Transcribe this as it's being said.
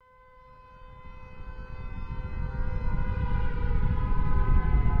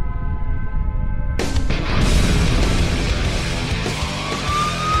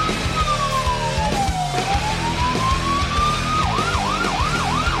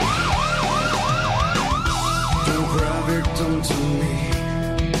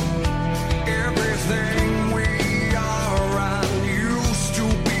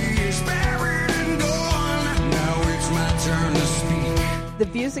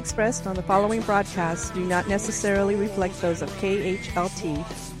views expressed on the following broadcasts do not necessarily reflect those of KHLT,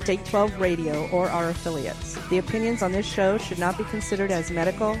 Take 12 Radio, or our affiliates. The opinions on this show should not be considered as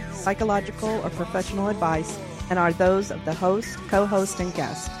medical, psychological, or professional advice and are those of the host, co-host, and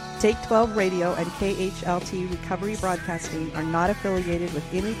guest. Take 12 Radio and KHLT Recovery Broadcasting are not affiliated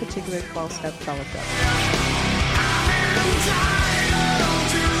with any particular 12-step fellowship.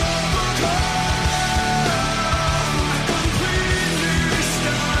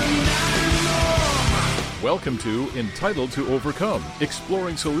 Welcome to Entitled to Overcome,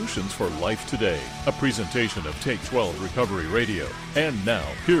 Exploring Solutions for Life Today, a presentation of Take 12 Recovery Radio. And now,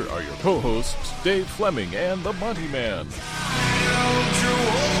 here are your co-hosts, Dave Fleming and the Monty Man.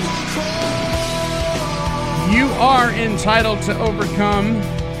 You are entitled to overcome.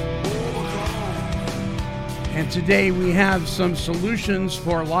 And today we have some solutions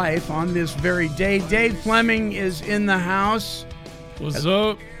for life on this very day. Dave Fleming is in the house. What's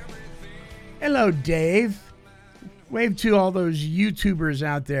up? Hello, Dave. Wave to all those YouTubers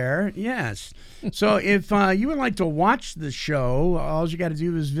out there. Yes. So if you would like to watch the show, all you got to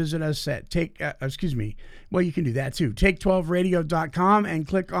do is visit us at you can do that too. Take12radio.com and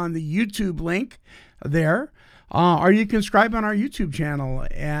click on the YouTube link there. Or you can subscribe on our YouTube channel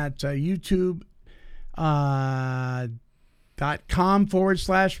at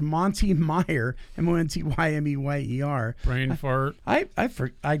youtube.com/Monty Meyer, MONTYMEYER. Brain fart. I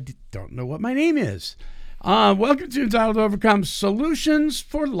don't know what my name is. Welcome to Entitled to Overcome, Solutions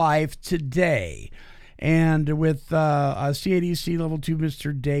for Life Today. And with CADC Level 2,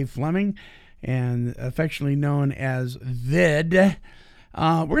 Mr. Dave Fleming, and affectionately known as VID.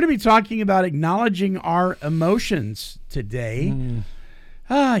 We're going to be talking about acknowledging our emotions today.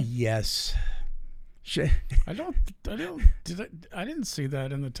 Yes. I didn't see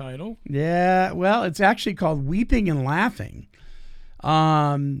that in the title. Yeah, well, it's actually called Weeping and Laughing.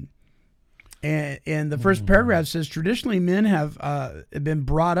 And the first paragraph says, traditionally men have been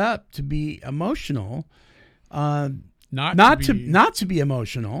brought up to be emotional, not to be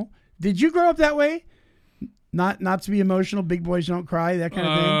emotional. Did you grow up that way? Not to be emotional, big boys don't cry, that kind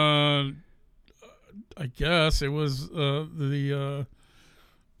of thing? I guess it was the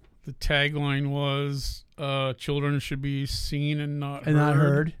tagline was children should be seen and not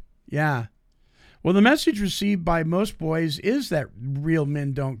heard. Yeah. Well, the message received by most boys is that real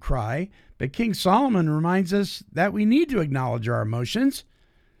men don't cry, but King Solomon reminds us that we need to acknowledge our emotions.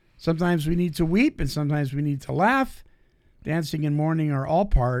 Sometimes we need to weep and sometimes we need to laugh. Dancing and mourning are all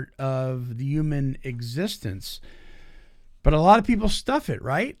part of the human existence. But a lot of people stuff it,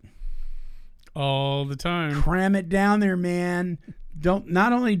 right? All the time. Cram it down there, man.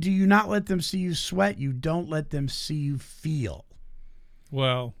 Not only do you not let them see you sweat, you don't let them see you feel.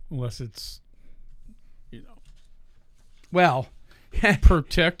 Well, unless it's, well,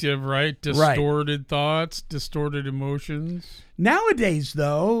 protective, right? Distorted thoughts, distorted emotions. Nowadays,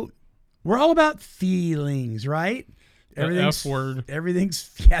 though, we're all about feelings, right? The F word.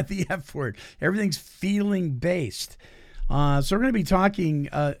 The F word. Everything's feeling based. So we're going to be talking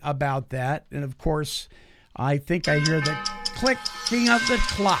about that. And of course, I think I hear the clicking of the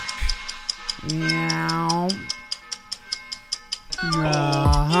clock. Meow.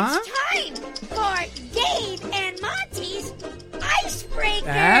 It's time for Dave and Monty's Icebreaker.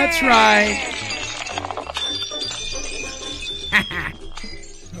 That's right.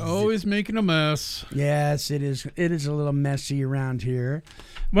 Always making a mess. Yes, it is. It is a little messy around here.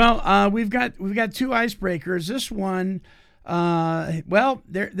 Well, we've got two icebreakers. This one,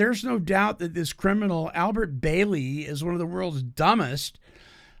 there's no doubt that this criminal Albert Bailey is one of the world's dumbest.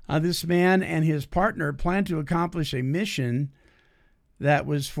 This man and his partner planned to accomplish a mission that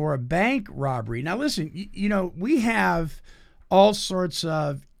was for a bank robbery. Now, listen, we have all sorts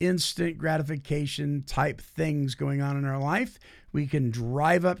of instant gratification type things going on in our life. We can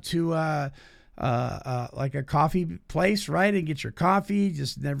drive up to like a coffee place, right, and get your coffee.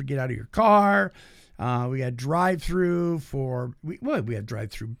 Just never get out of your car. We got drive-through we have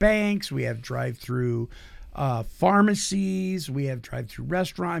drive-through banks. We have drive-through pharmacies. We have drive-through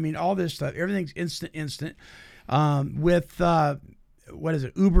restaurant. I mean, all this stuff. Everything's instant. With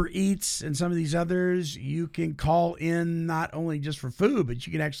Uber Eats and some of these others, you can call in not only just for food, but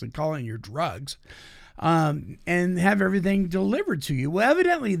you can actually call in your drugs. And have everything delivered to you. Well,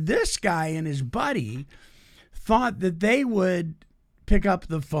 evidently this guy and his buddy thought that they would pick up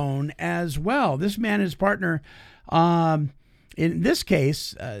the phone as well. This man and his partner, in this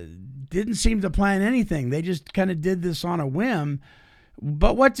case, didn't seem to plan anything. They just kind of did this on a whim.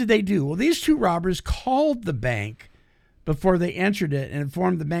 But what did they do? Well, these two robbers called the bank before they entered it and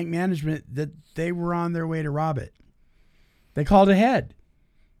informed the bank management that they were on their way to rob it. They called ahead.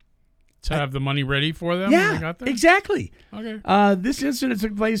 To have the money ready for them when they Yeah, got there? exactly. Okay. This incident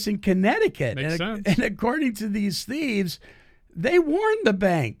took place in Connecticut. Makes and, sense. and according to these thieves, they warned the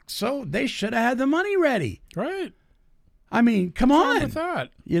bank, so they should have had the money ready. Right. I mean, come What's wrong on. with that?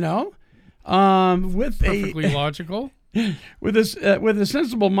 You know? With Perfectly logical. with a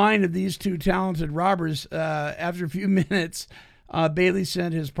sensible mind of these two talented robbers, after a few minutes, Bailey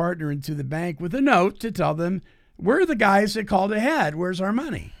sent his partner into the bank with a note to tell them, we're the guys that called ahead. Where's our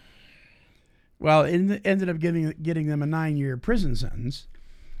money? Well, it ended up getting them a 9-year prison sentence.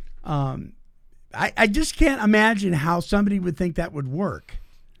 I just can't imagine how somebody would think that would work.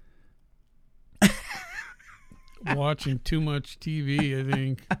 Watching too much TV, I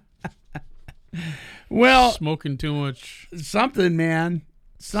think. Well, Smoking too much. something, man.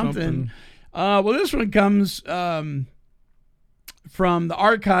 Something. Well, this one comes from the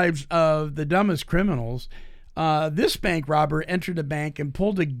archives of the dumbest criminals. This bank robber entered a bank and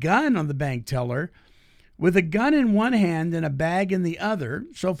pulled a gun on the bank teller with a gun in one hand and a bag in the other.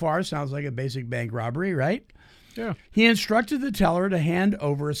 So far, sounds like a basic bank robbery, right? Yeah. He instructed the teller to hand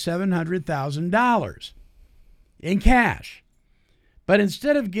over $700,000 in cash. But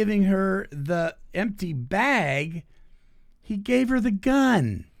instead of giving her the empty bag, he gave her the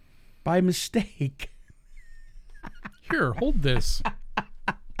gun by mistake. Here, hold this.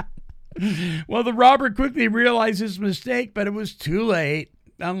 Well, the robber quickly realized his mistake, but it was too late.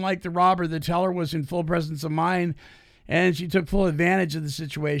 Unlike the robber, the teller was in full presence of mind, and she took full advantage of the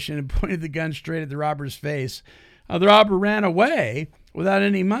situation and pointed the gun straight at the robber's face. The robber ran away without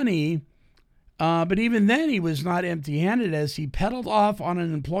any money, but even then he was not empty-handed as he pedaled off on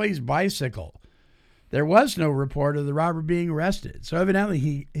an employee's bicycle. There was no report of the robber being arrested, so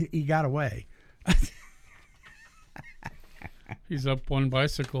evidently he got away. He's up one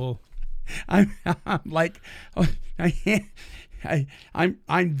bicycle. I'm like,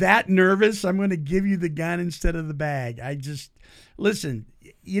 I'm that nervous. I'm going to give you the gun instead of the bag. Listen.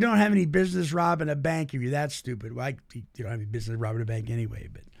 You don't have any business robbing a bank if you're that stupid. Well, you don't have any business robbing a bank anyway.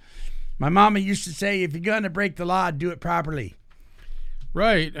 But my mama used to say, if you're going to break the law, do it properly.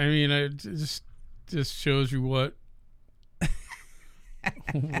 Right. I mean, it just shows you what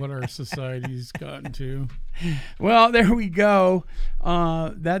our society's gotten to. Well, there we go.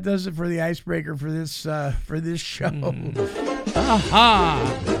 That does it for the icebreaker for this show.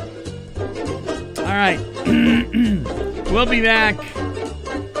 Aha! All right, we'll be back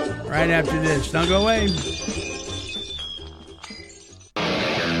right after this. Don't go away.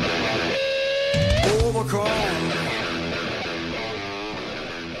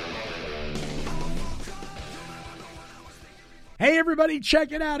 Hey everybody,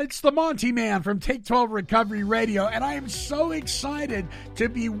 check it out. It's the Monty Man from Take 12 Recovery Radio, and I am so excited to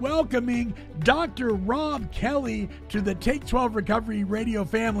be welcoming Dr. Rob Kelly to the Take 12 Recovery Radio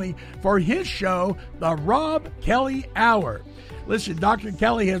family for his show, The Rob Kelly Hour. Listen, Dr.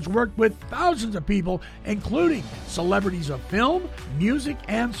 Kelly has worked with thousands of people, including celebrities of film, music,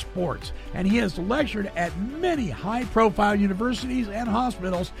 and sports. And he has lectured at many high-profile universities and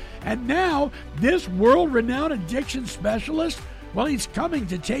hospitals. And now, this world-renowned addiction specialist, well, he's coming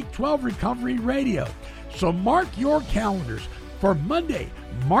to Take 12 Recovery Radio. So mark your calendars for Monday,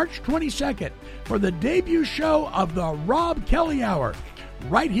 March 22nd, for the debut show of the Rob Kelly Hour,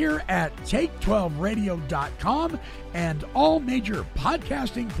 right here at Take12Radio.com and all major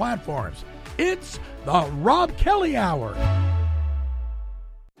podcasting platforms. It's the Rob Kelly Hour.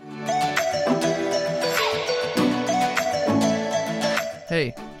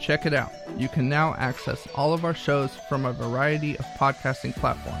 Hey, check it out. You can now access all of our shows from a variety of podcasting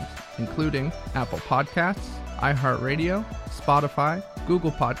platforms, including Apple Podcasts, iHeartRadio, Spotify,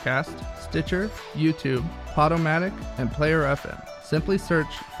 Google Podcasts, Stitcher, YouTube, Podomatic, and Player FM. Simply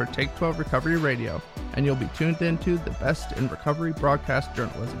search for Take 12 Recovery Radio, and you'll be tuned into the best in recovery broadcast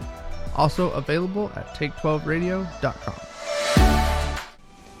journalism. Also available at Take12Radio.com.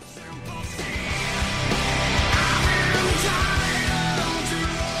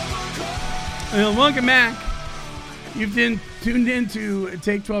 Well, welcome back. You've been tuned into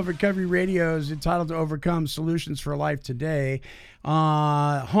Take 12 Recovery Radio's entitled to Overcome Solutions for Life Today,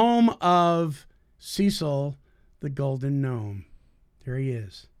 home of Cecil the Golden Gnome. There he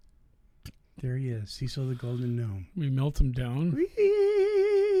is. There he is, Cecil the Golden Gnome. We melt him down.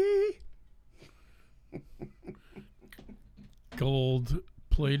 Gold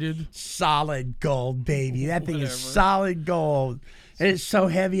plated. Solid gold, baby. That thing Whatever. is solid gold. And it's so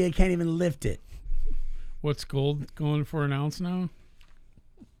heavy I can't even lift it. What's gold going for an ounce now?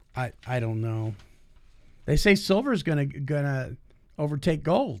 I don't know. They say silver's gonna overtake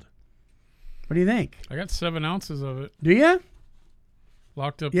gold. What do you think? I got 7 ounces of it. Do you?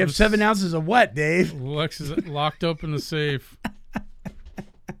 Locked up. You have 7 ounces of what, Dave? Lex is locked up in the safe.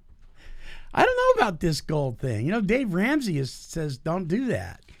 I don't know about this gold thing. You know, Dave Ramsey says don't do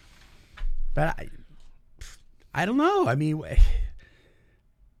that. But I don't know. I mean,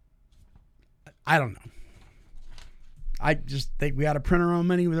 I don't know. I just think we ought to print our own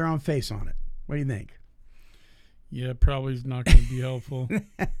money with our own face on it. What do you think? Yeah, probably is not going to be helpful.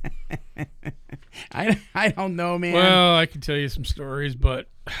 I don't know, man. Well, I can tell you some stories, but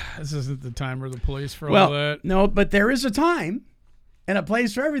this isn't the time or the place for all that. No, but there is a time and a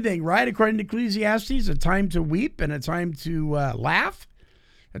place for everything, right? According to Ecclesiastes, a time to weep and a time to laugh,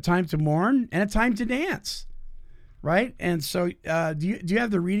 a time to mourn, and a time to dance, right? And so do you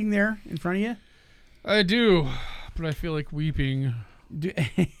have the reading there in front of you? I do, but I feel like weeping.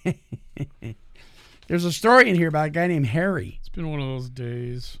 There's a story in here about a guy named Harry. It's been one of those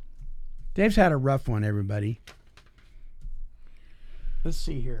days. Dave's had a rough one, everybody. Let's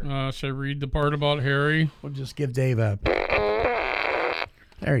see here. Should I read the part about Harry? We'll just give Dave a...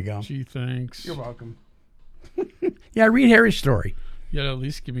 There you go. Gee, thanks. You're welcome. Yeah, read Harry's story. You gotta at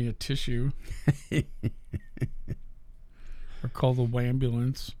least give me a tissue. Or call the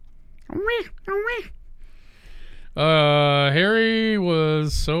ambulance. Harry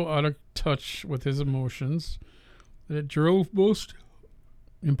was so out of touch with his emotions that it drove most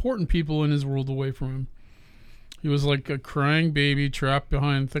important people in his world away from him. He was like a crying baby trapped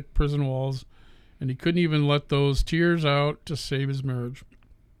behind thick prison walls, and he couldn't even let those tears out to save his marriage.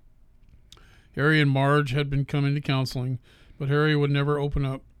 Harry and Marge had been coming to counseling, but Harry would never open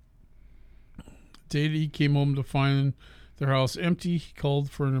up. The day that he came home to find their house empty, he called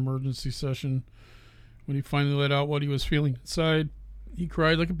for an emergency session. When he finally let out what he was feeling inside, he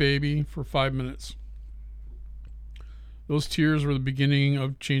cried like a baby for 5 minutes. Those tears were the beginning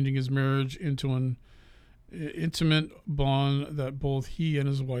of changing his marriage into an intimate bond that both he and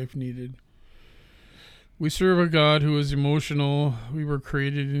his wife needed. We serve a God who is emotional. We were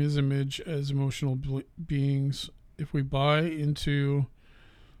created in his image as emotional beings. If we buy into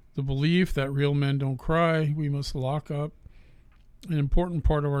the belief that real men don't cry, we must lock up an important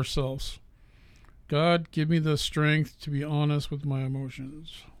part of ourselves. God, give me the strength to be honest with my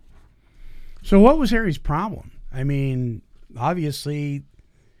emotions. So what was Harry's problem? I mean, obviously,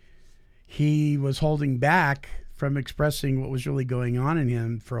 he was holding back from expressing what was really going on in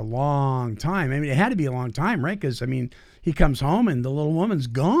him for a long time. I mean, it had to be a long time, right? Because, I mean, he comes home and the little woman's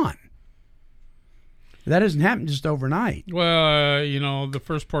gone. That doesn't happen just overnight. Well, the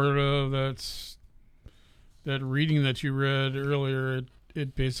first part of that reading that you read earlier,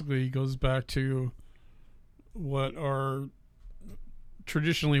 it basically goes back to what our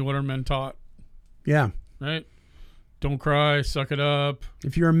men taught. Yeah. Right? Don't cry, suck it up.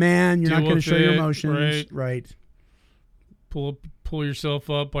 If you're a man, you're not going to show your emotions. Right. Pull yourself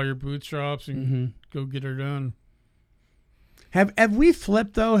up by your bootstraps and go get her done. Have we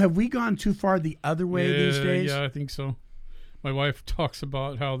flipped, though? Have we gone too far the other way these days? Yeah, I think so. My wife talks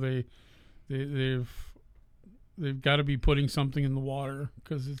about how they've got to be putting something in the water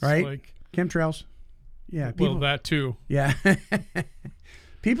because it's right? like chemtrails. Yeah, well, that too. Yeah,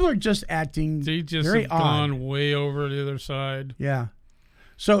 people are just acting. They just very have gone odd. Way over the other side. Yeah.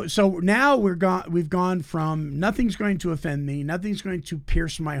 So now we've gone from nothing's going to offend me, nothing's going to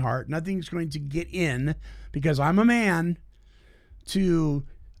pierce my heart, nothing's going to get in because I'm a man, to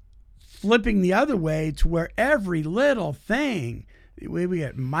flipping the other way to where every little thing, we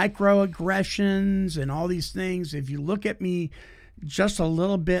get microaggressions and all these things. If you look at me just a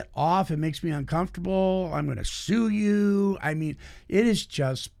little bit off, it makes me uncomfortable. I'm going to sue you. I mean, it is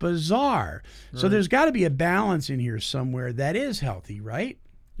just bizarre. Right. So there's got to be a balance in here somewhere that is healthy, right?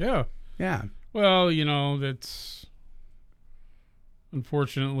 Yeah. Yeah. Well, that's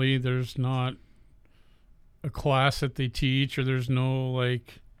unfortunately there's not a class that they teach, or there's no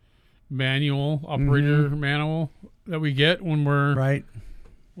operator manual that we get when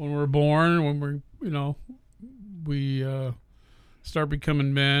we're born, when we start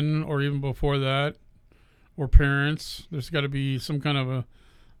becoming men, or even before that, or parents. There's got to be some kind of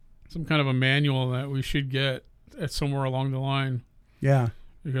a manual that we should get at somewhere along the line. Yeah,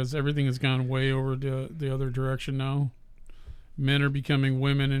 because everything has gone way over the other direction now. Men are becoming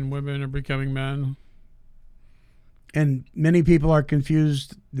women, and women are becoming men. And many people are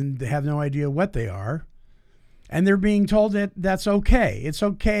confused and they have no idea what they are. And they're being told that that's okay. It's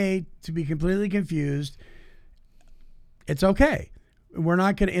okay to be completely confused. It's okay. We're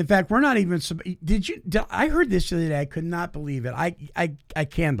not going to, in fact, we're not even, I heard this the other day. I could not believe it. I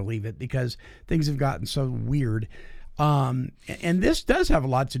can believe it because things have gotten so weird. And this does have a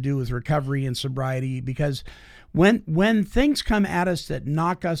lot to do with recovery and sobriety, because when things come at us that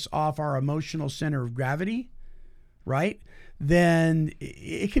knock us off our emotional center of gravity, right? Then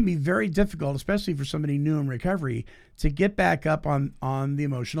it can be very difficult, especially for somebody new in recovery, to get back up on the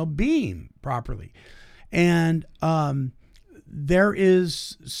emotional beam properly. And there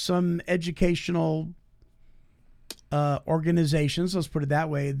is some educational organizations, let's put it that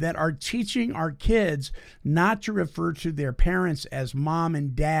way, that are teaching our kids not to refer to their parents as mom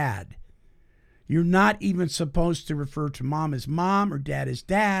and dad. You're not even supposed to refer to mom as mom or dad as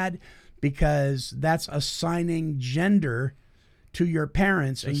dad, because that's assigning gender to your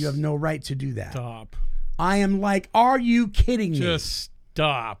parents, and you have no right to do that. Stop. I am like, are you kidding me? Just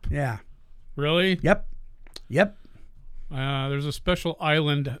stop. Yeah. Really? Yep. There's a special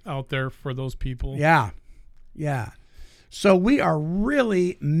island out there for those people. Yeah. So we are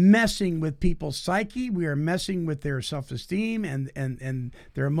really messing with people's psyche. We are messing with their self-esteem and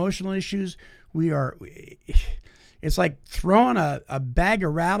their emotional issues. It's like throwing a bag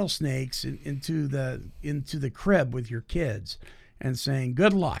of rattlesnakes into the crib with your kids and saying,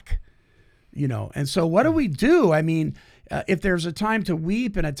 good luck, And so what do? I mean, if there's a time to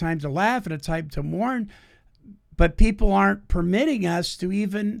weep and a time to laugh and a time to mourn, but people aren't permitting us to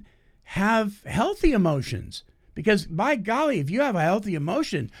even have healthy emotions, because by golly, if you have a healthy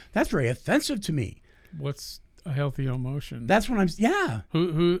emotion, that's very offensive to me. What's a healthy emotion? That's what yeah.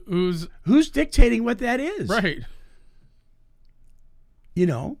 Who's dictating what that is? right?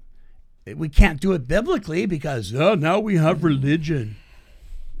 We can't do it biblically because now we have religion.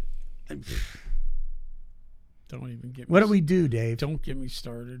 Don't even get me. What do we do, Dave? Don't get me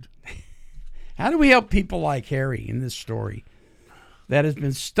started. How do we help people like Harry in this story that has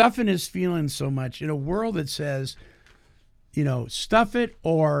been stuffing his feelings so much in a world that says, stuff it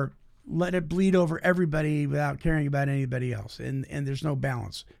or let it bleed over everybody without caring about anybody else, and there's no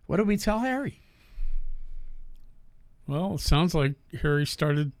balance? What do we tell Harry? Well, it sounds like Harry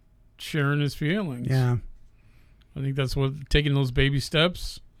started sharing his feelings. Yeah. I think that's what, taking those baby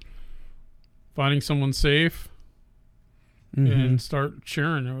steps, finding someone safe, and start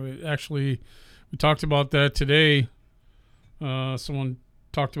sharing. Actually, we talked about that today. Someone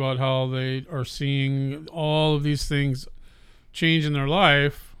talked about how they are seeing all of these things change in their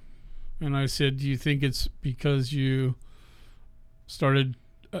life. And I said, do you think it's because you started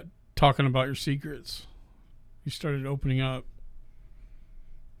talking about your secrets? You started opening up.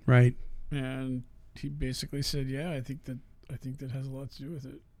 Right. And he basically said, yeah, I think that has a lot to do with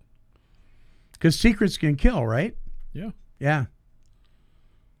it. Because secrets can kill, right? Yeah. Yeah.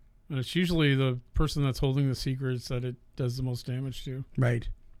 And it's usually the person that's holding the secrets that it does the most damage to. Right.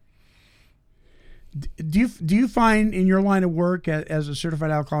 Do you find in your line of work as a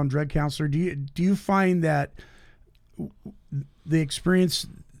certified alcohol and drug counselor, do you find that the experience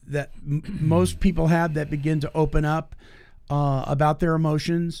that most people have that begin to open up about their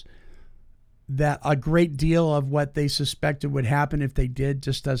emotions, that a great deal of what they suspected would happen if they did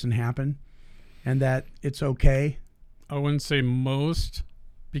just doesn't happen, and that it's okay? I wouldn't say most,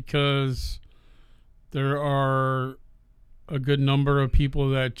 because there are a good number of people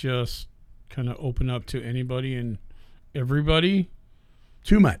that just kind of open up to anybody and everybody.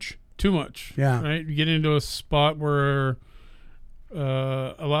 Too much. Yeah. Right? You get into a spot where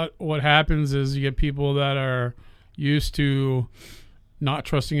what happens is you get people that are used to not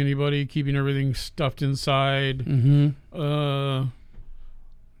trusting anybody, keeping everything stuffed inside,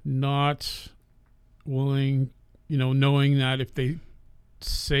 not willing, knowing that if they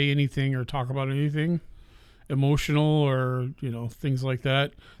say anything or talk about anything emotional or, things like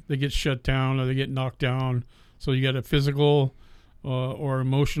that, they get shut down or they get knocked down. So you got a physical or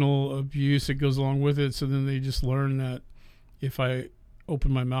emotional abuse that goes along with it. So then they just learn that if I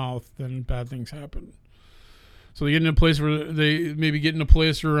open my mouth, then bad things happen. So they get in a place where they maybe get in a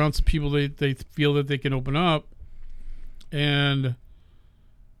place where around some people they feel that they can open up, and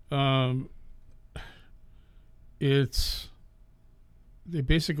they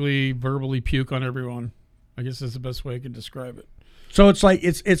basically verbally puke on everyone. I guess that's the best way I can describe it. So it's like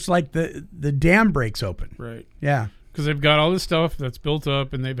the dam breaks open. Right. Yeah. Because they've got all this stuff that's built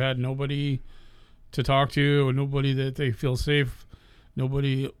up, and they've had nobody to talk to, or nobody that they feel safe.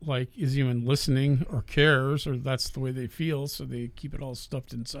 Nobody is even listening or cares, or that's the way they feel. So they keep it all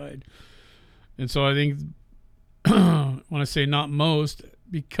stuffed inside. And so I think when I say not most,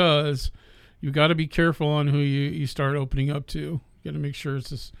 because you got to be careful on who you start opening up to. You got to make sure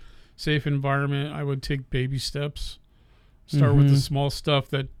it's a safe environment. I would take baby steps. Start with the small stuff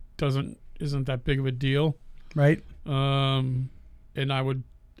that isn't that big of a deal. Right. And I would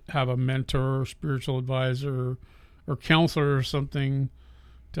have a mentor or spiritual advisor or counselor or something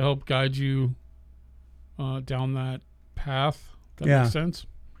to help guide you down that path. That Yeah. makes sense.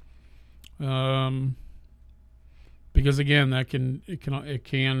 Because again, it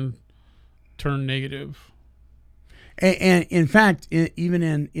can turn negative. And in fact,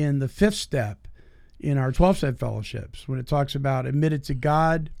 even in the 5th step in our 12-step fellowships, when it talks about admitted to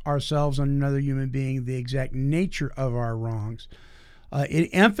God, ourselves, and another human being the exact nature of our wrongs, it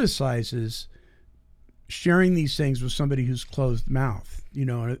emphasizes sharing these things with somebody who's closed mouth. You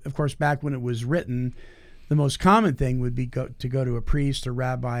know, and of course, back when it was written, the most common thing would be to go to a priest, a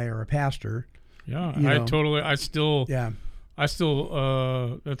rabbi, or a pastor. Yeah, You know. I still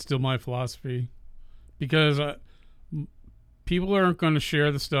that's still my philosophy, because people aren't going to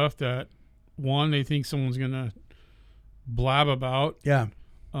share the stuff that, one, they think someone's going to blab about. Yeah.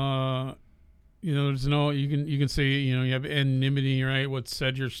 You know, there's no, you can say, you know, you have anonymity, right? What's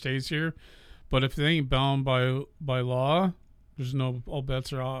said here stays here. But if they ain't bound by law, there's no, all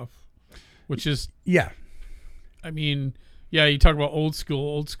bets are off. Which is, Yeah. I mean, yeah, you talk about old school.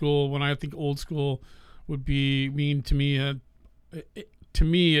 Old school, when I think old school would mean to me,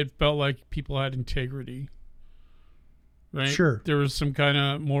 it felt like people had integrity. Right? Sure. There was some kind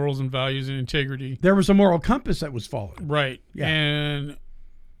of morals and values and integrity. There was a moral compass that was followed. Right. Yeah. And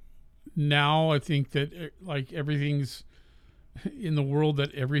now I think that like everything's in the world,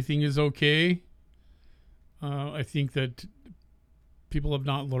 that everything is okay. I think that people have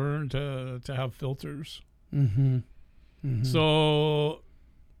not learned to have filters. Mm-hmm. Mm-hmm. So,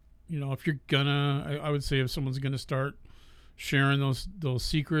 you know, if you're gonna, I would say if someone's gonna start sharing those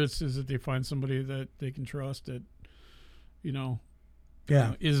secrets, is that they find somebody that they can trust, that, you know,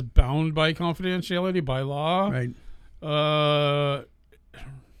 Yeah. is bound by confidentiality, by law. Right.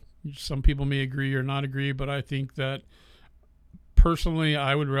 Some people may agree or not agree, but I think that personally,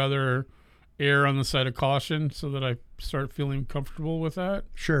 I would rather err on the side of caution so that I start feeling comfortable with that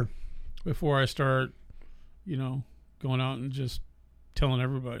Sure. before I start, you know, going out and just telling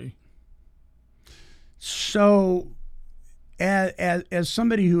everybody. So, as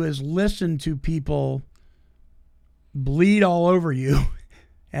somebody who has listened to people bleed all over you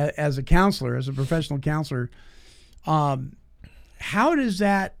as a counselor, as a professional counselor, how does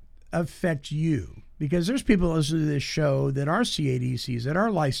that affect you? Because there's people that listen to this show that are CADCs, that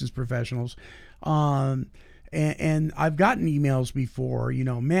are licensed professionals, and I've gotten emails before, you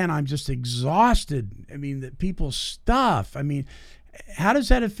know, man, I'm just exhausted. I mean, that people's stuff. I mean, how does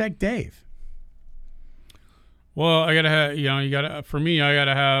that affect Dave? Well, I gotta have, you know, for me, I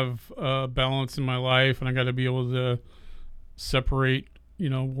gotta have balance in my life, and I gotta be able to separate, you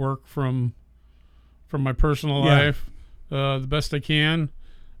know, work from my personal life the best I can.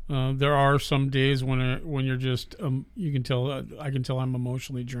 There are some days when you're just you can tell, I can tell I'm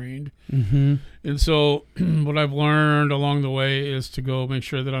emotionally drained. Mm-hmm. And so what I've learned along the way is to go make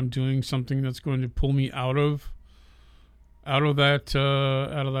sure that I'm doing something that's going to pull me out of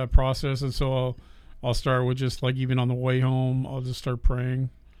that process. And so I'll start with just like, even on the way home, I'll just start praying.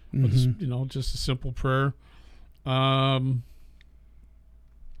 Mm-hmm. I'll just, you know, just a simple prayer. And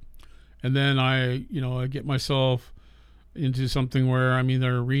then I get myself into something where I'm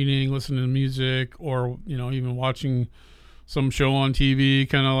either reading, listening to music, or, you know, even watching some show on TV,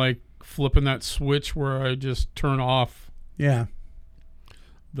 kind of like flipping that switch where I just turn off Yeah.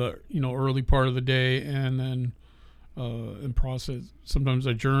 the, you know, early part of the day, and then and process. Sometimes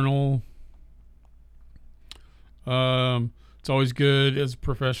I journal. It's always good as a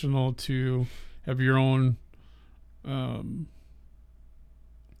professional to have your own, you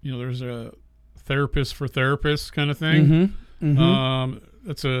know, there's a therapist for therapists kind of thing. Mm-hmm. Mm-hmm.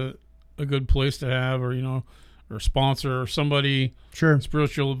 That's a good place to have, or, you know, or a sponsor or somebody, Sure.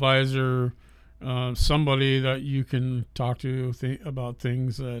 spiritual advisor, somebody that you can talk to about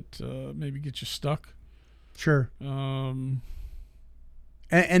things that maybe get you stuck. Sure. And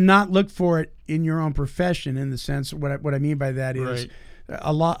not look for it in your own profession, in the sense, what I mean by that is, Right.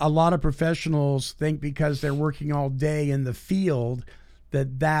 a lot of professionals think because they're working all day in the field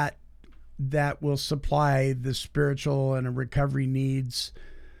that will supply the spiritual and recovery needs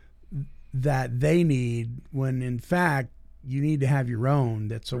that they need, when in fact you need to have your own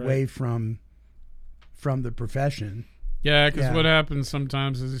that's away from the profession. Yeah, because what happens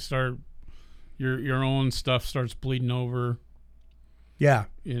sometimes is you start your own stuff starts bleeding over. Yeah.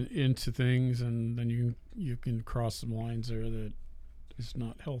 Into things, and then you can cross some lines there that is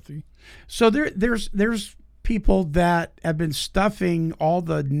not healthy. So there's people that have been stuffing all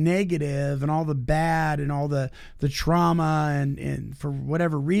the negative and all the bad and all the trauma and for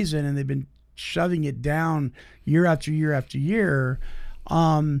whatever reason, and they've been shoving it down year after year after year.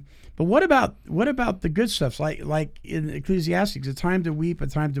 But But what about the good stuff? Like in Ecclesiastes, a time to weep, a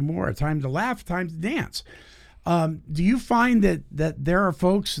time to mourn, a time to laugh, a time to dance. Do you find that there are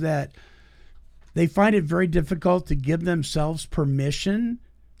folks that they find it very difficult to give themselves permission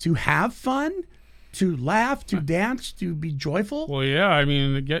to have fun, to laugh, to dance, to be joyful? Well, yeah. I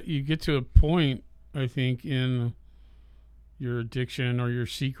mean, you get to a point, I think, in your addiction or your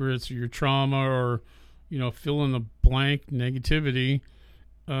secrets or your trauma or, fill in the blank negativity,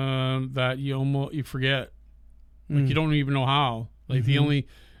 that you forget. Like you don't even know how. Like the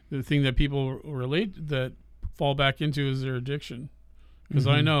thing that people relate that fall back into is their addiction. Because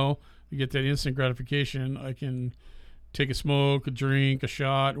I know you get that instant gratification. I can take a smoke, a drink, a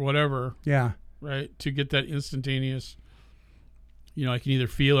shot, whatever. Yeah. Right? To get that instantaneous, I can either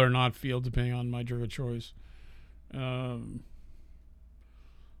feel or not feel depending on my drug of choice. So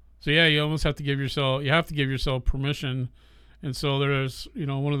yeah, you almost have to give yourself permission. And so there's,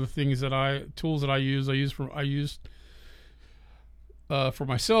 one of the things tools that I used for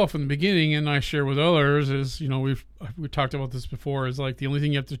myself in the beginning, and I share with others is, we talked about this before, is like the only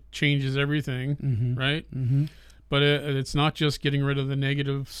thing you have to change is everything, right? Mm-hmm. But it's not just getting rid of the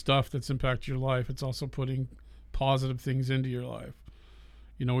negative stuff that's impacted your life. It's also putting positive things into your life.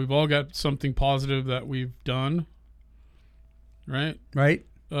 We've all got something positive that we've done, right? Right.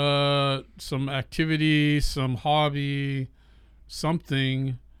 Some activity, some hobby,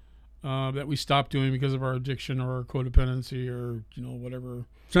 something that we stopped doing because of our addiction or our codependency or whatever.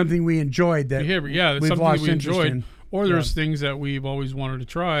 Something we enjoyed that behavior. Yeah, it's we've something lost we enjoyed. in. Or there's things that we've always wanted to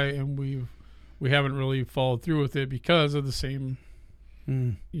try and we haven't really followed through with it because of the same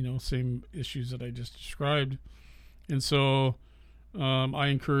same issues that I just described. And so I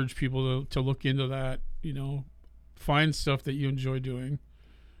encourage people to look into that. Find stuff that you enjoy doing.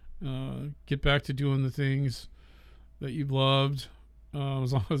 Get back to doing the things that you've loved,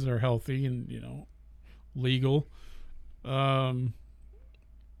 as long as they're healthy and legal, and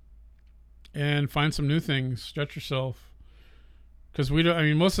find some new things. Stretch yourself, because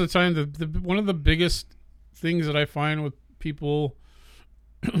most of the time one of the biggest things that I find with people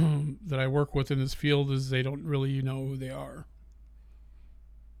that I work with in this field is they don't really know who they are.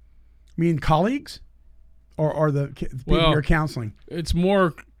 You mean colleagues, or the people you're counseling? It's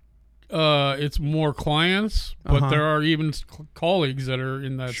more clients, but there are even colleagues that are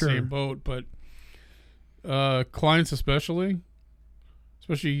in that same boat. But clients especially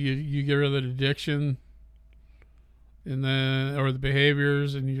you get rid of the addiction and then or the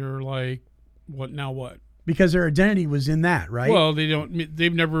behaviors, and you're like, what now? What? Because their identity was in that, right? Well,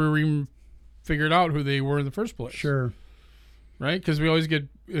 they've never even figured out who they were in the first place. Sure. Right? Because you always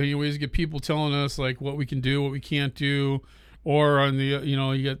get people telling us like what we can do, what we can't do. Or on the,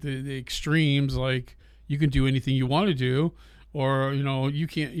 you get the extremes, like you can do anything you want to do, or, you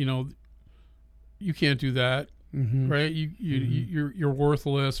can't do that, right? You're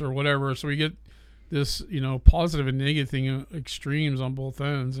worthless or whatever. So we get this, positive and negative thing, extremes on both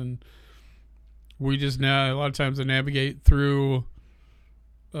ends. And we just now, a lot of times I navigate through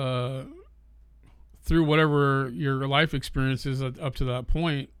whatever your life experience is up to that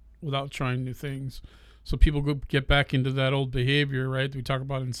point without trying new things. So people get back into that old behavior, right? We talk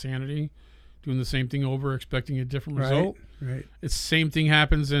about insanity, doing the same thing over, expecting a different result. Right. It's the same thing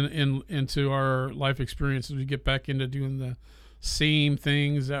happens into our life experiences. We get back into doing the same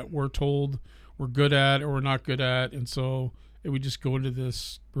things that we're told we're good at or we're not good at, and so we just go into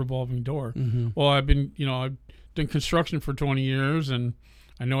this revolving door. Mm-hmm. Well, I've done construction for 20 years, and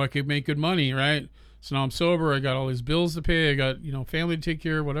I know I could make good money, right? So now I'm sober. I got all these bills to pay. I got family to take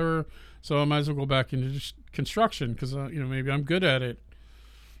care of, whatever. So I might as well go back into just construction because maybe I'm good at it,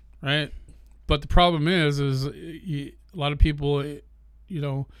 right? But the problem is a lot of people,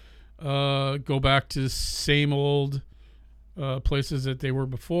 go back to the same old places that they were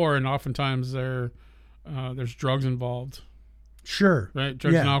before, and oftentimes there's drugs involved. Sure. Right,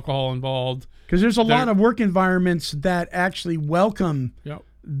 drugs and alcohol involved. Because there's a lot of work environments that actually welcome. Yep.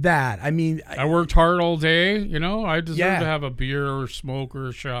 That. I mean, I worked hard all day, I deserve to have a beer or smoke or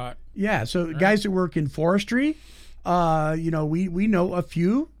a shot. Yeah. So guys that work in forestry, we know a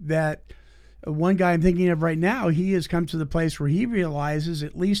few that one guy I'm thinking of right now, he has come to the place where he realizes,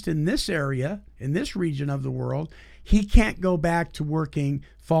 at least in this area, in this region of the world, he can't go back to working,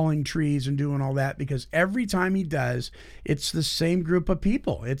 falling trees and doing all that, because every time he does, it's the same group of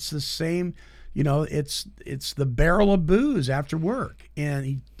people. It's the same, it's the barrel of booze after work,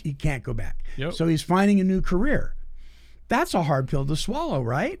 and he can't go back. Yep. So he's finding a new career. That's a hard pill to swallow,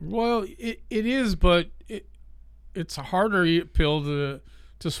 right? Well, it is, but it's a harder pill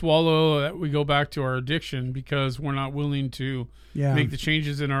to swallow that we go back to our addiction because we're not willing to make the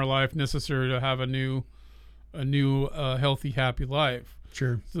changes in our life necessary to have a new healthy, happy life.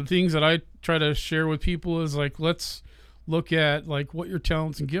 Sure. So the things that I try to share with people is like, let's look at like what your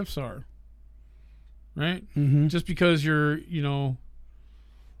talents and gifts are. Right? Mm-hmm. Just because you're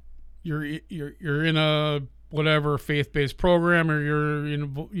in a whatever faith-based program, or you're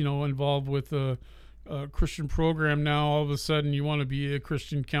involved with a Christian program now, all of a sudden you want to be a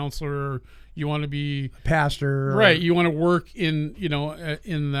Christian counselor, or you want to be pastor, right? You want to work in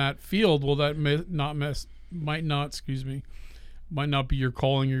in that field. Well, that might not be your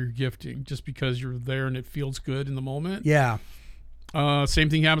calling or your gifting, just because you're there and it feels good in the moment. Yeah. Same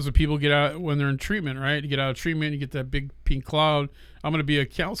thing happens when people get out when they're in treatment, right? You get out of treatment, you get that big pink cloud. I'm going to be a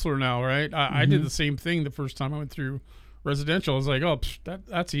counselor now, right? I did the same thing the first time I went through residential. I was like,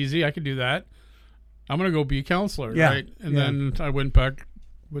 that's easy. I can do that. I'm going to go be a counselor, right? And then I went back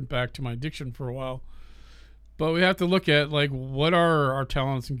to my addiction for a while. But we have to look at like, what are our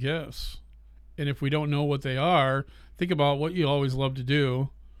talents and gifts? And if we don't know what they are, think about what you always love to do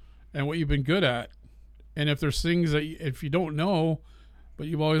and what you've been good at. And if there's things that if you don't know, but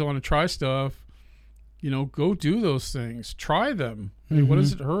you always want to try stuff, go do those things. Try them. I mean, what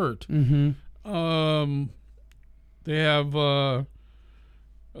does it hurt? Mm-hmm. They have,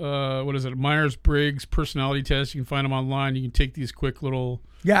 what is it? Myers-Briggs personality test. You can find them online. You can take these quick little.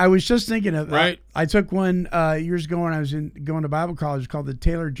 Yeah, I was just thinking of right. I took one years ago when I was going to Bible college called the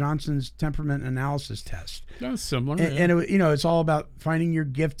Taylor Johnson's Temperament Analysis Test. That's similar. And it, it's all about finding your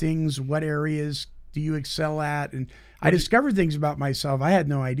giftings. What areas do you excel at? And I discovered things about myself I had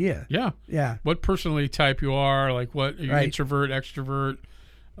no idea. Yeah. Yeah. What personality type you are, like what are you, introvert, extrovert.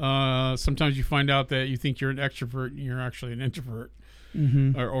 Sometimes you find out that you think you're an extrovert and you're actually an introvert,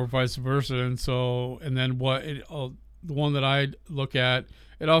 or vice versa. And then the one that I look at,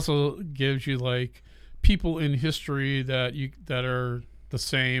 it also gives you like people in history that are the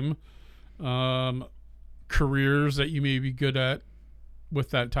same, careers that you may be good at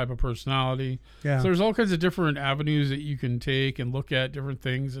with that type of personality. Yeah. So there's all kinds of different avenues that you can take and look at different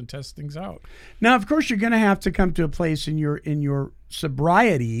things and test things out. Now, of course, you're going to have to come to a place in your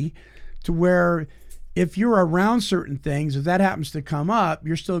sobriety to where if you're around certain things, if that happens to come up,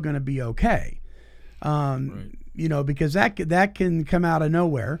 you're still going to be okay. Right. Because that can come out of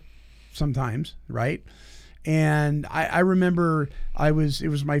nowhere sometimes, right? And I remember it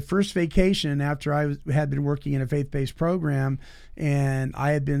was my first vacation after I had been working in a faith-based program, and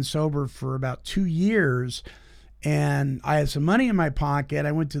I had been sober for about 2 years, and I had some money in my pocket.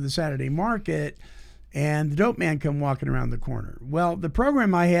 I went to the Saturday market, and the dope man come walking around the corner. Well, the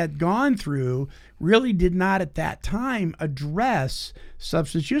program I had gone through really did not at that time address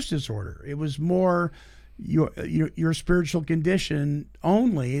substance use disorder. It was more your spiritual condition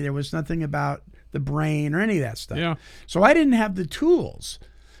only. There was nothing about the brain or any of that stuff. Yeah. So I didn't have the tools.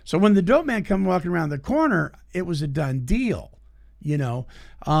 So when the dope man come walking around the corner, it was a done deal,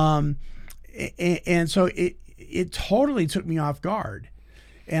 and so it totally took me off guard,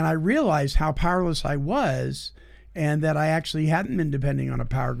 and I realized how powerless I was, and that I actually hadn't been depending on a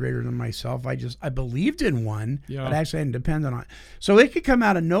power greater than myself. I believed in one, but I actually hadn't depended on it. So it could come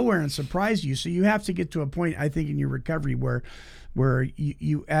out of nowhere and surprise you. So you have to get to a point, I think, in your recovery where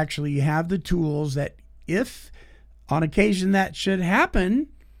you actually have the tools that if on occasion that should happen,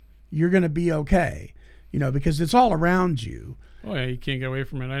 you're going to be okay, because it's all around you. Oh yeah, you can't get away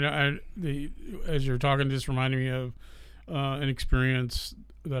from it. I know. As you're talking, just reminded me of an experience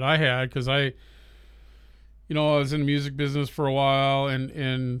that I had, because I was in the music business for a while,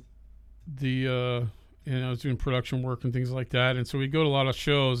 and I was doing production work and things like that, and so we'd go to a lot of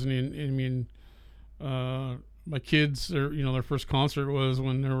shows. My kids, their first concert was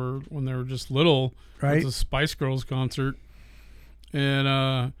when they were just little. Right. It was a Spice Girls concert,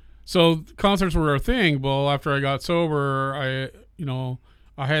 and so concerts were a thing. Well, after I got sober,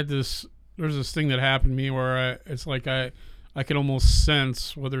 I had there's this thing that happened to me where it's like I could almost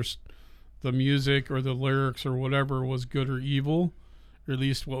sense whether the music or the lyrics or whatever was good or evil, or at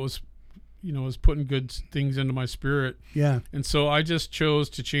least what was putting good things into my spirit. Yeah. And so I just chose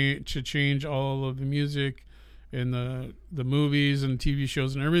to change all of the music and the movies and TV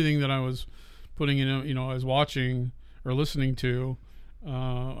shows and everything that I was putting in, I was watching or listening to.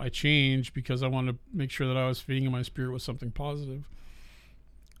 I changed because I wanted to make sure that I was feeding my spirit with something positive.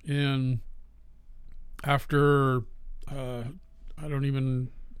 And after,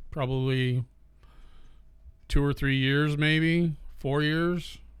 probably 2 or 3 years, maybe 4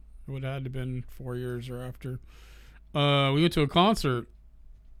 years, it would have had to have been 4 years or after, we went to a concert,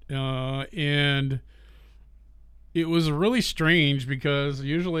 and it was really strange because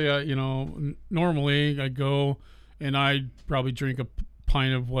usually, normally I go and I probably drink a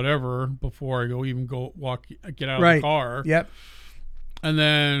pint of whatever before I get out of the car. Yep. And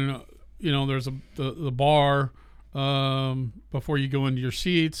then, there's the bar before you go into your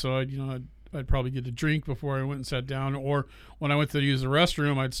seat. So I'd probably get a drink before I went and sat down. Or when I went to use the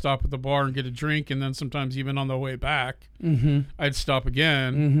restroom, I'd stop at the bar and get a drink. And then sometimes even on the way back, I'd stop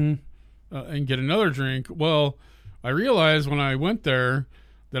again and get another drink. Well, I realized when I went there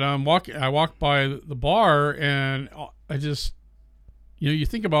that I walked by the bar and I just, you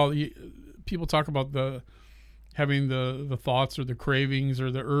think about, people talk about having the thoughts or the cravings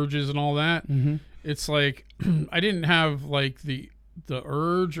or the urges and all that. It's like, I didn't have like the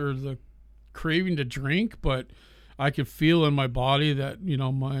urge or the craving to drink, but I could feel in my body that,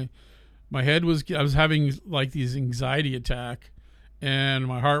 my head I was having like these anxiety attack. And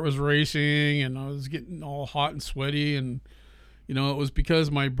my heart was racing and I was getting all hot and sweaty. And, it was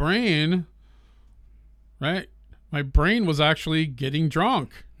because my brain was actually getting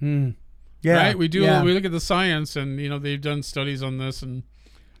drunk. Yeah. Right? We look at the science and, they've done studies on this. And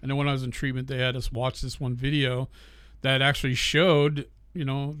I know when I was in treatment, they had us watch this one video that actually showed,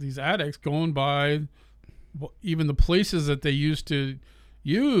 these addicts going by even the places that they used to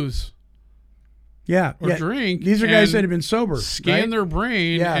use. Or drink. These are guys that have been sober. Scan their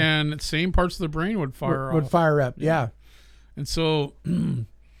brain, and the same parts of the brain would fire up. Yeah. And so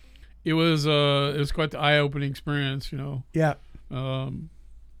it was quite the eye-opening experience, Yeah. And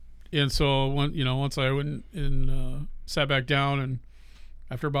so once I went and sat back down, and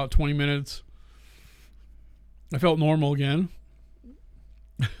after about 20 minutes, I felt normal again.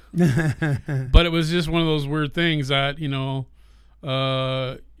 But it was just one of those weird things that you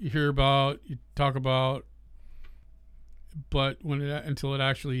hear about, you talk about, but until you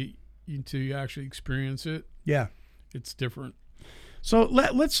actually experience it, it's different. So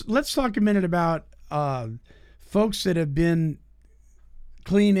let's talk a minute about folks that have been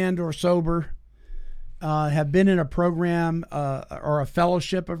clean and or sober, have been in a program or a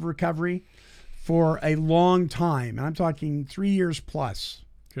fellowship of recovery for a long time. And I'm talking 3 years plus.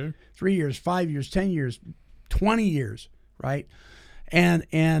 Okay. 3 years, 5 years, 10 years, 20 years, right? And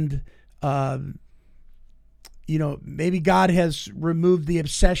maybe God has removed the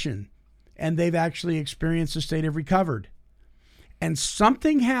obsession and they've actually experienced a state of recovered. And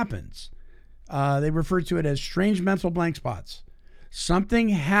something happens. They refer to it as strange mental blank spots. Something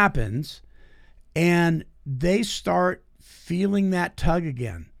happens and they start feeling that tug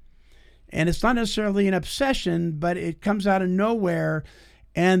again. And it's not necessarily an obsession, but it comes out of nowhere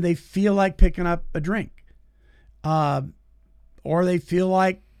and they feel like picking up a drink. Or they feel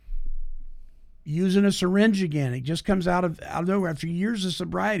like using a syringe again. It just comes out of nowhere after years of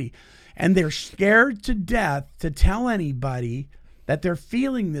sobriety. And they're scared to death to tell anybody that they're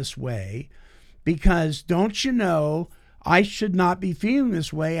feeling this way because, don't you know, I should not be feeling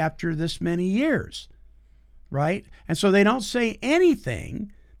this way after this many years, right? And so they don't say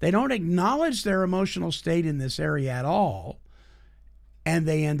anything. They don't acknowledge their emotional state in this area at all, and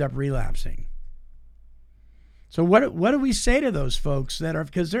they end up relapsing. So what do we say to those folks that are,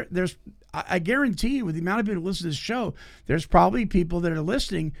 because there's, I guarantee you with the amount of people who listen to this show, there's probably people that are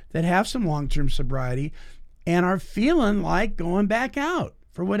listening that have some long-term sobriety and are feeling like going back out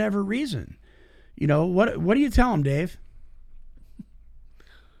for whatever reason. What do you tell them, Dave?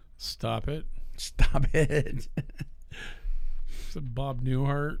 Stop it. Stop it. It's a Bob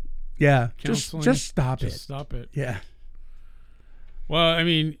Newhart. Yeah. Counseling. Just stop it. Just stop it. Yeah. Well, I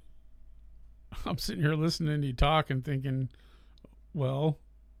mean, I'm sitting here listening to you talk and thinking, well,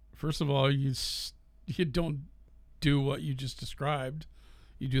 first of all, you don't do what you just described.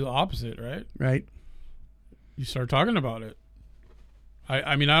 You do the opposite, right? Right. You start talking about it.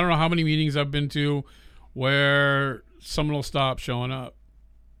 I mean, I don't know how many meetings I've been to where someone will stop showing up.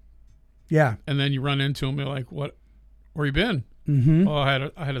 Yeah. And then you run into them. You're like, what? Where you been? Mm-hmm. Oh,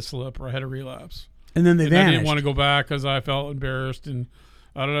 I had a slip or I had a relapse. And then they vanished. I didn't want to go back because I felt embarrassed and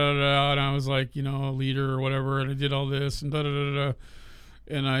and I was like, a leader or whatever, and I did all this and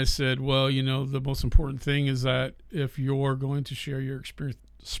And I said, well, the most important thing is that if you're going to share your experience,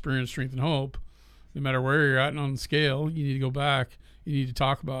 strength, and hope, no matter where you're at on the scale, you need to go back. You need to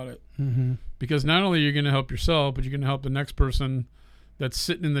talk about it. Mm-hmm. Because not only are you going to help yourself, but you're going to help the next person that's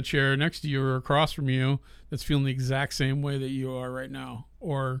sitting in the chair next to you or across from you that's feeling the exact same way that you are right now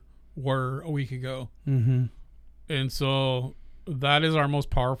or were a week ago. Mm-hmm. And so that is our most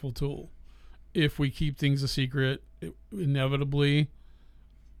powerful tool. If we keep things a secret, inevitably,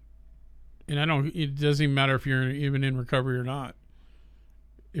 and it doesn't even matter if you're even in recovery or not.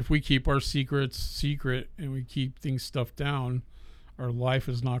 if we keep our secrets secret and we keep things stuffed down, our life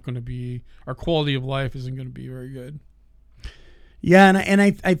is not going to be, our quality of life isn't going to be very good. Yeah, and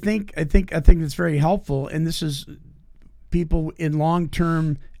I think it's very helpful. And this is people in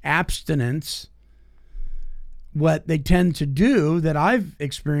long-term abstinence. What they tend to do that I've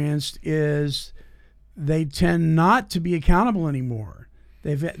experienced is they tend not to be accountable anymore.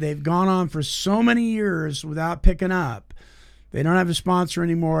 They've gone on for so many years without picking up. They don't have a sponsor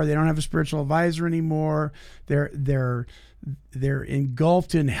anymore. They don't have a spiritual advisor anymore. They're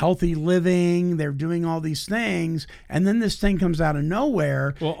engulfed in healthy living. They're doing all these things, and then this thing comes out of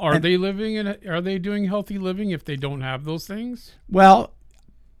nowhere. Well, are they doing healthy living if they don't have those things? Well,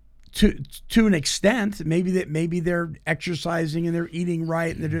 to an extent, maybe they're exercising and they're eating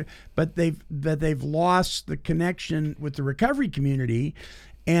right, and but they've lost the connection with the recovery community,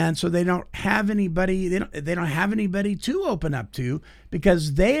 and so they don't have anybody. They don't have anybody to open up to,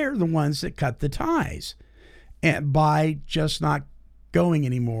 because they're the ones that cut the ties, and by just not going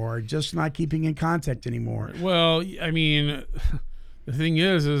anymore, just not keeping in contact anymore. Well, I mean, the thing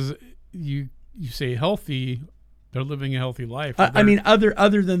is you say healthy. They're living a healthy life. I mean,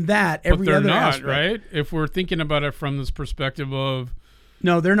 other than that, every they're other not, aspect, right? If we're thinking about it from this perspective of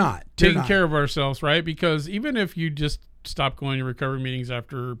no, they're not taking care of ourselves, right? Because even if you just stop going to recovery meetings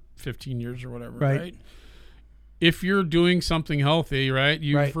after 15 years or whatever, right? If you're doing something healthy, right,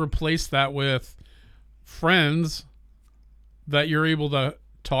 you've replaced that with friends that you're able to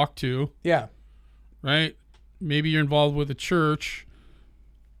talk to. Yeah. Right? Maybe you're involved with a church.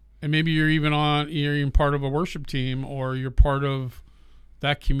 And maybe you're even part of a worship team, or you're part of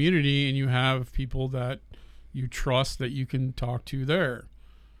that community, and you have people that you trust that you can talk to there.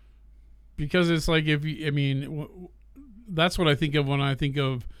 Because it's like, that's what I think of when I think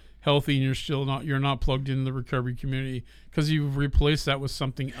of healthy, and you're not plugged in the recovery community, because you've replaced that with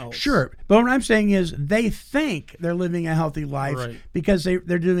something else. Sure. But what I'm saying is they think they're living a healthy life because they're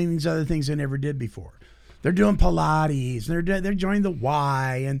doing these other things they never did before. They're doing Pilates, they're joining the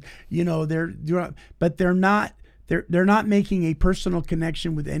Y, and they're doing, but they're not making a personal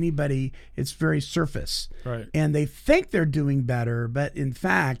connection with anybody. It's very surface, right? And they think they're doing better, but in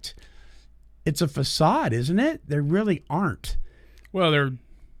fact, it's a facade, isn't it? They really aren't. Well,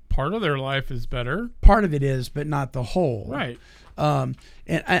 part of their life is better. Part of it is, but not the whole, right?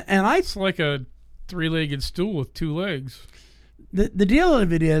 It's like a 3-legged stool with 2 legs. The deal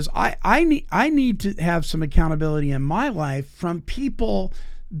of it is I need to have some accountability in my life from people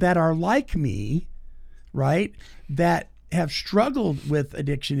that are like me, right? That have struggled with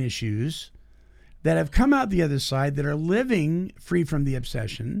addiction issues, that have come out the other side, that are living free from the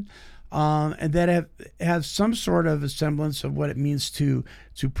obsession, and that have some sort of a semblance of what it means to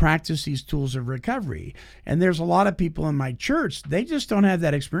practice these tools of recovery. And there's a lot of people in my church, they just don't have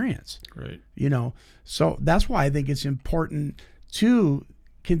that experience. Right. So that's why I think it's important to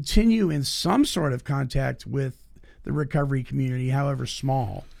continue in some sort of contact with the recovery community, however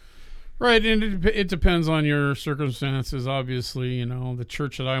small. Right, and it depends on your circumstances, obviously. The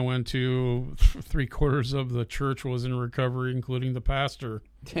church that I went to, 3/4 of the church was in recovery, including the pastor,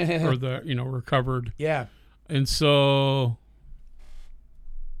 or recovered. Yeah. And so,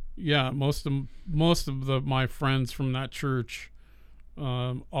 yeah, most of my friends from that church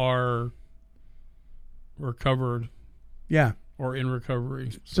are recovered. Yeah. Or in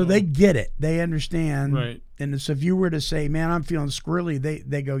recovery. So they get it. They understand. Right. And so if you were to say, man, I'm feeling squirrely,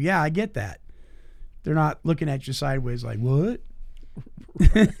 they go, yeah, I get that. They're not looking at you sideways like, what?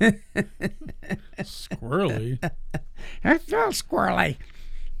 Squirrely? I feel squirrely.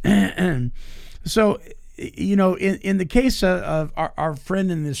 So, in the case of our friend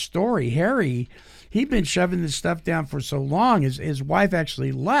in this story, Harry, he'd been shoving this stuff down for so long. His wife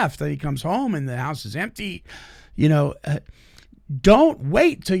actually left. Then he comes home and the house is empty. Don't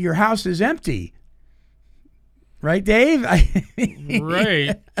wait till your house is empty. Right, Dave?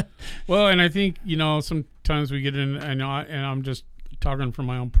 Right. Well, and I think, sometimes we get in, and I'm just talking from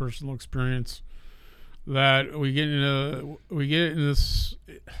my own personal experience, that we get in this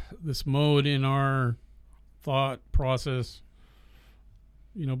mode in our thought process,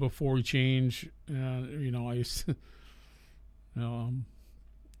 before we change. I used to,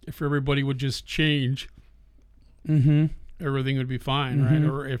 if everybody would just change, everything would be fine, right?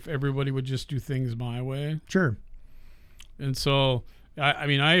 Or if everybody would just do things my way. Sure. And so, I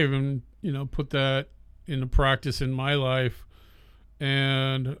even, put that into practice in my life.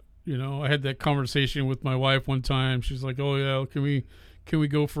 And, I had that conversation with my wife one time. She's like, oh, yeah, can we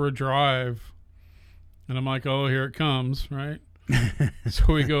go for a drive? And I'm like, oh, here it comes, right?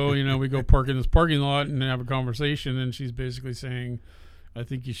 So we go park in this parking lot and have a conversation. And she's basically saying, I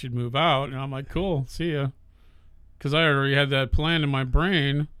think you should move out. And I'm like, cool, see ya. Because I already had that plan in my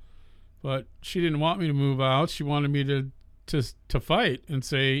brain, but she didn't want me to move out. She wanted me to fight and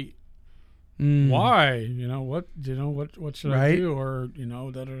say, why? What should I do? Or,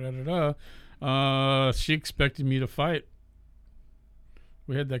 she expected me to fight.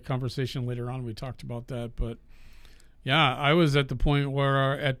 We had that conversation later on. We talked about that, but yeah, I was at the point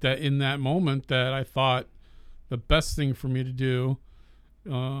where in that moment that I thought the best thing for me to do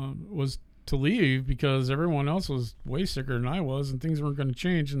was to leave, because everyone else was way sicker than I was, and things weren't going to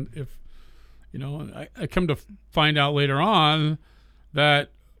change. And if I come to find out later on that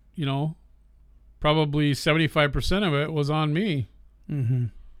probably 75% of it was on me. Mm-hmm.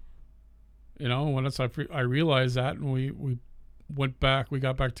 Once I realized that, and we went back, we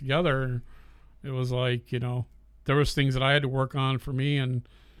got back together, and it was like, there was things that I had to work on for me, and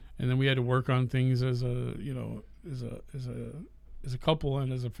then we had to work on things as a couple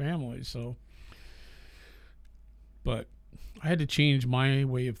and as a family. So, but I had to change my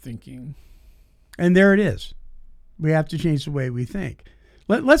way of thinking. And there it is. We have to change the way we think.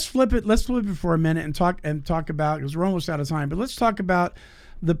 Let's flip it. Let's flip it for a minute and talk about, because we're almost out of time, but let's talk about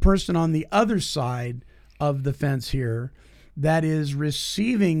the person on the other side of the fence here that is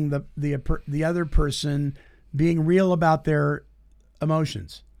receiving the other person being real about their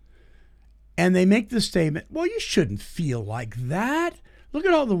emotions. And they make the statement, well, you shouldn't feel like that. Look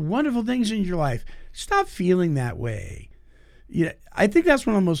at all the wonderful things in your life. Stop feeling that way. I think that's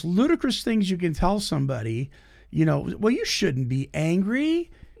one of the most ludicrous things you can tell somebody. Well, you shouldn't be angry.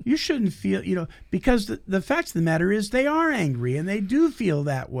 You shouldn't feel, because the fact of the matter is they are angry and they do feel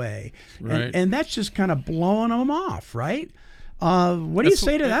that way. Right. And that's just kind of blowing them off, right? What do you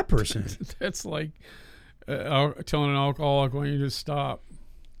say to that person? That's like telling an alcoholic, why don't you just stop?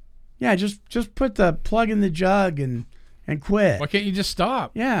 Yeah, just put the plug in the jug and quit. Why can't you just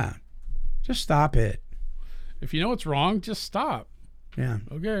stop? Yeah, just stop it. If you know it's wrong, just stop. Yeah.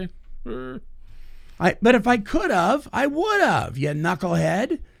 Okay. But if I could have, I would have, you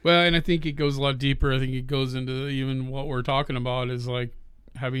knucklehead. Well, and I think it goes a lot deeper. I think it goes into even what we're talking about is like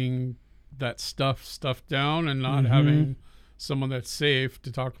having that stuff down and not having someone that's safe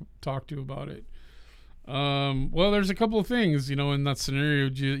to talk to about it. Well, there's a couple of things, in that scenario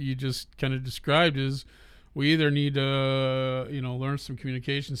you just kind of described is we either need to, learn some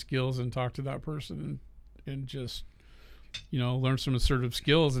communication skills and talk to that person and just, learn some assertive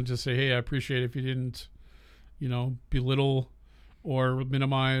skills and just say, hey, I appreciate it if you didn't, belittle or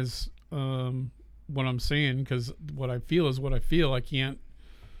minimize what I'm saying, because what I feel is what I feel. I can't,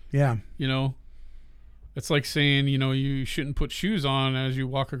 it's like saying, you shouldn't put shoes on as you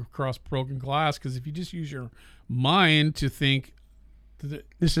walk across broken glass, because if you just use your mind to think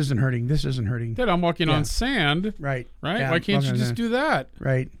this isn't hurting, that I'm walking on sand, right? Yeah, why can't you just do that?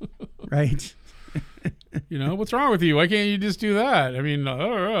 Right. What's wrong with you? Why can't you just do that? I mean,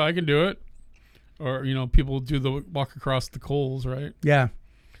 I can do it. Or, people do the walk across the coals, right? Yeah.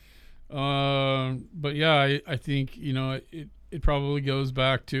 But yeah, I think, it probably goes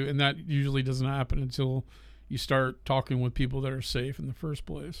back to, and that usually doesn't happen until you start talking with people that are safe in the first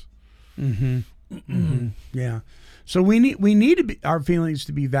place. Yeah. So we need our feelings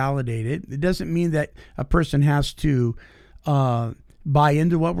to be validated. It doesn't mean that a person has to buy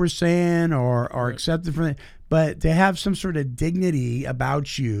into what we're saying or accept it from it, but to have some sort of dignity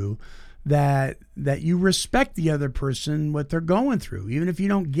about you that you respect the other person, what they're going through, even if you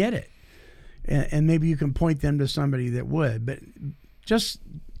don't get it. And maybe you can point them to somebody that would, but just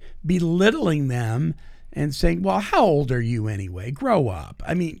belittling them and saying, well, how old are you anyway? Grow up.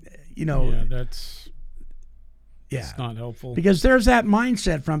 I mean, that's not helpful, because there's that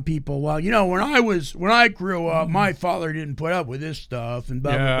mindset from people. Well, when I grew up, my father didn't put up with this stuff and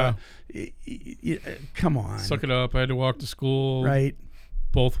blah, blah, blah. Come on. Suck it up. I had to walk to school. Right.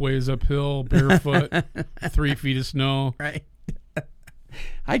 Both ways uphill, barefoot, 3 feet of snow. Right.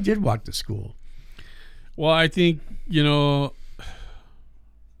 I did walk to school. Well, I think, and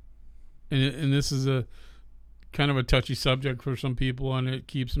this is a kind of a touchy subject for some people, and it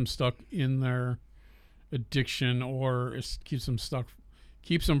keeps them stuck in their addiction, or it keeps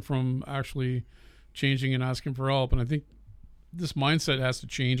them from actually changing and asking for help. And I think this mindset has to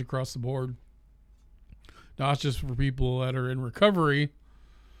change across the board, not just for people that are in recovery,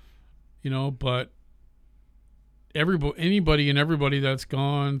 but anybody and everybody that's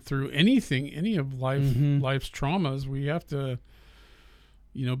gone through any of life's traumas. We have to,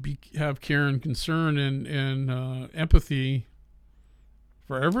 have care and concern and empathy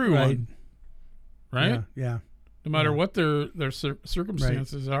for everyone, right? Yeah. No matter what their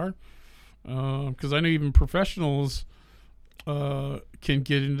circumstances are, because I know even professionals can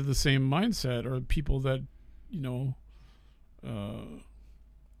get into the same mindset, or people that,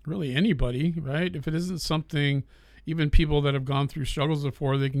 really anybody, right? If it isn't something, even people that have gone through struggles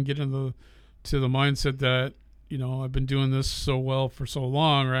before, they can get into the mindset that, I've been doing this so well for so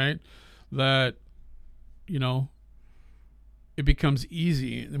long, right? That, it becomes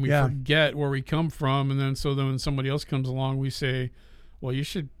easy, and we forget where we come from. And then when somebody else comes along, we say, well, you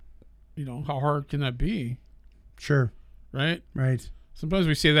should, how hard can that be? Sure. Right? Right. Sometimes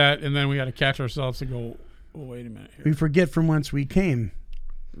we say that, and then we got to catch ourselves and go, oh, wait a minute here. We forget from whence we came.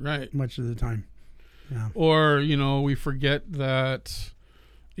 Right. Much of the time. Yeah. Or, we forget that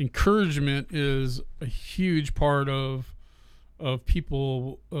encouragement is a huge part of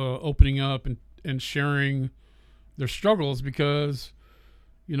people opening up and sharing their struggles, because,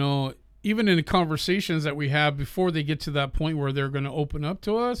 even in the conversations that we have before they get to that point where they're going to open up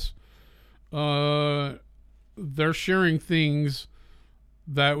to us, they're sharing things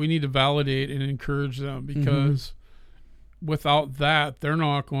that we need to validate and encourage them, because without that, they're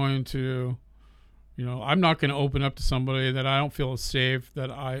not going to, I'm not going to open up to somebody that I don't feel is safe,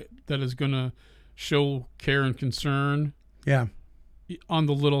 that is going to show care and concern. Yeah. On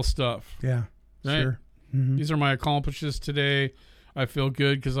the little stuff. Yeah. Right? Sure. These are my accomplishments today. I feel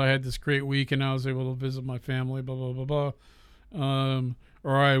good because I had this great week and I was able to visit my family, blah, blah, blah, blah.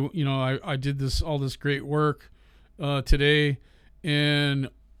 Or I did all this great work today, and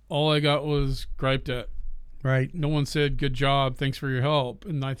all I got was griped at. Right. No one said, good job, thanks for your help.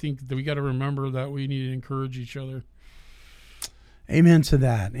 And I think that we got to remember that we need to encourage each other. Amen to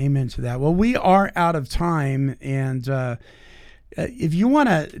that. Amen to that. Well, we are out of time, and if you want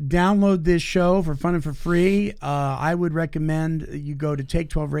to download this show for fun and for free, I would recommend you go to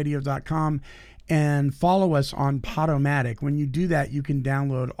take12radio.com and follow us on Podomatic. When you do that, you can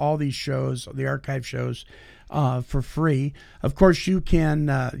download all these shows, the archive shows, for free. Of course, you can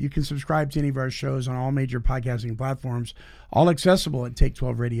subscribe to any of our shows on all major podcasting platforms, all accessible at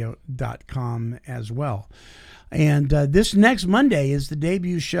take12radio.com as well. And this next Monday is the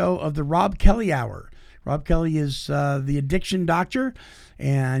debut show of the Rob Kelly Hour. Rob Kelly is the addiction doctor,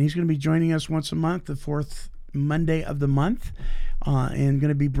 and he's going to be joining us once a month, the fourth Monday of the month, and going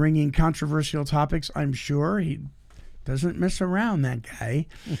to be bringing controversial topics, I'm sure. He doesn't mess around, that guy.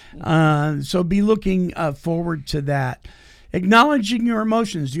 So be looking forward to that. Acknowledging your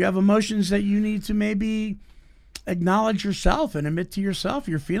emotions. Do you have emotions that you need to maybe acknowledge yourself and admit to yourself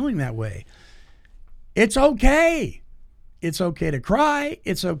you're feeling that way? It's okay. It's okay to cry.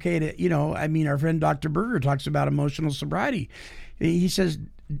 It's okay to, our friend Dr. Berger talks about emotional sobriety. He says,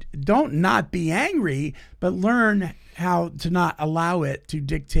 don't not be angry, but learn how to not allow it to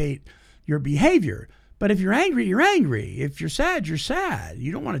dictate your behavior. But if you're angry, you're angry. If you're sad, you're sad.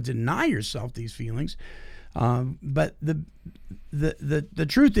 You don't want to deny yourself these feelings. But the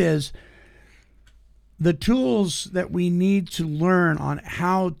truth is, the tools that we need to learn on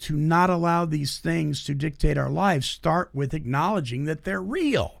how to not allow these things to dictate our lives start with acknowledging that they're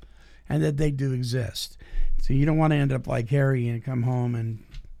real and that they do exist. So you don't want to end up like Harry and come home and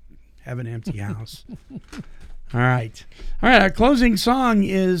have an empty house. All right. Our closing song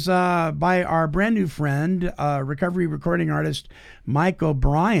is by our brand new friend, recovery recording artist Mike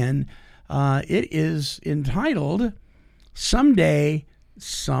O'Brien. It is entitled Someday,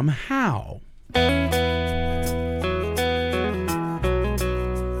 Somehow.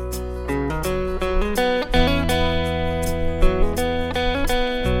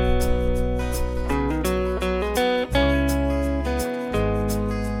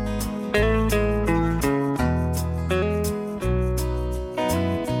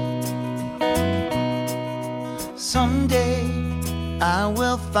 Someday I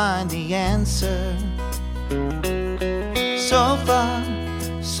will find the answer. So far,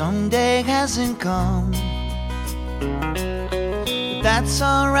 someday hasn't come. But that's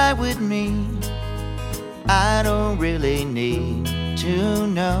alright with me. I don't really need to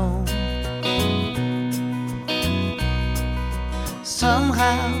know.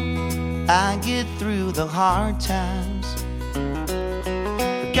 Somehow I get through the hard times.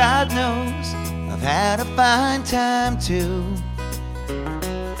 But God knows I've had a fine time too.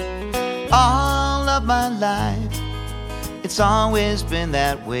 All of my life, it's always been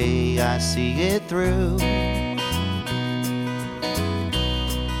that way. I see it through.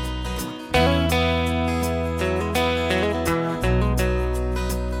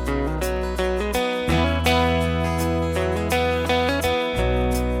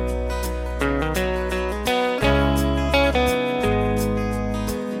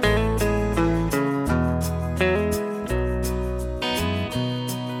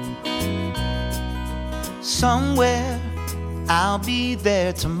 Somewhere I'll be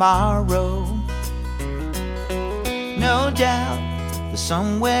there tomorrow. No doubt there's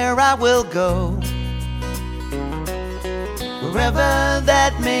somewhere I will go. Wherever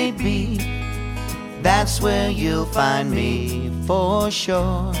that may be, that's where you'll find me for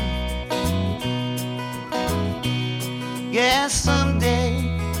sure. Yes,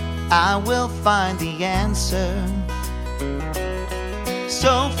 someday I will find the answer.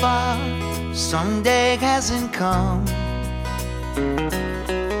 So far, someday hasn't come.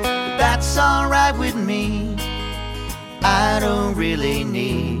 But that's alright with me. I don't really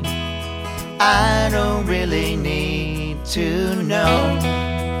need to know.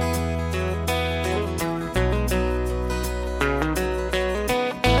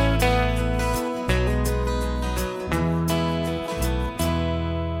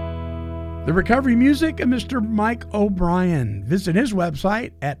 The recovery music of Mr. Mike O'Brien. Visit his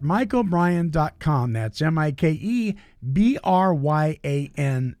website at mikeobryan.com. That's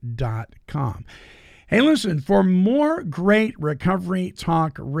MikeBryan.com. Hey, listen, for more great recovery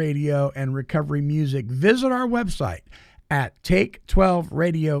talk radio and recovery music, visit our website at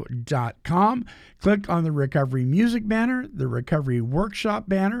take12radio.com. Click on the recovery music banner, the recovery workshop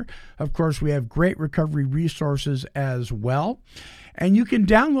banner. Of course, we have great recovery resources as well. And you can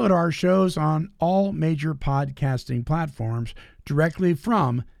download our shows on all major podcasting platforms directly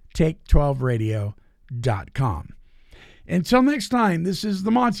from take12radio.com. Until next time, this is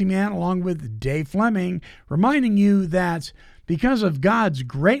the Monty Man along with Dave Fleming, reminding you that because of God's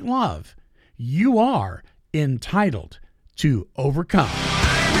great love, you are entitled to overcome.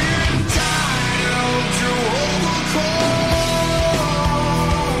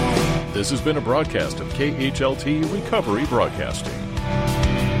 This has been a broadcast of KHLT Recovery Broadcasting.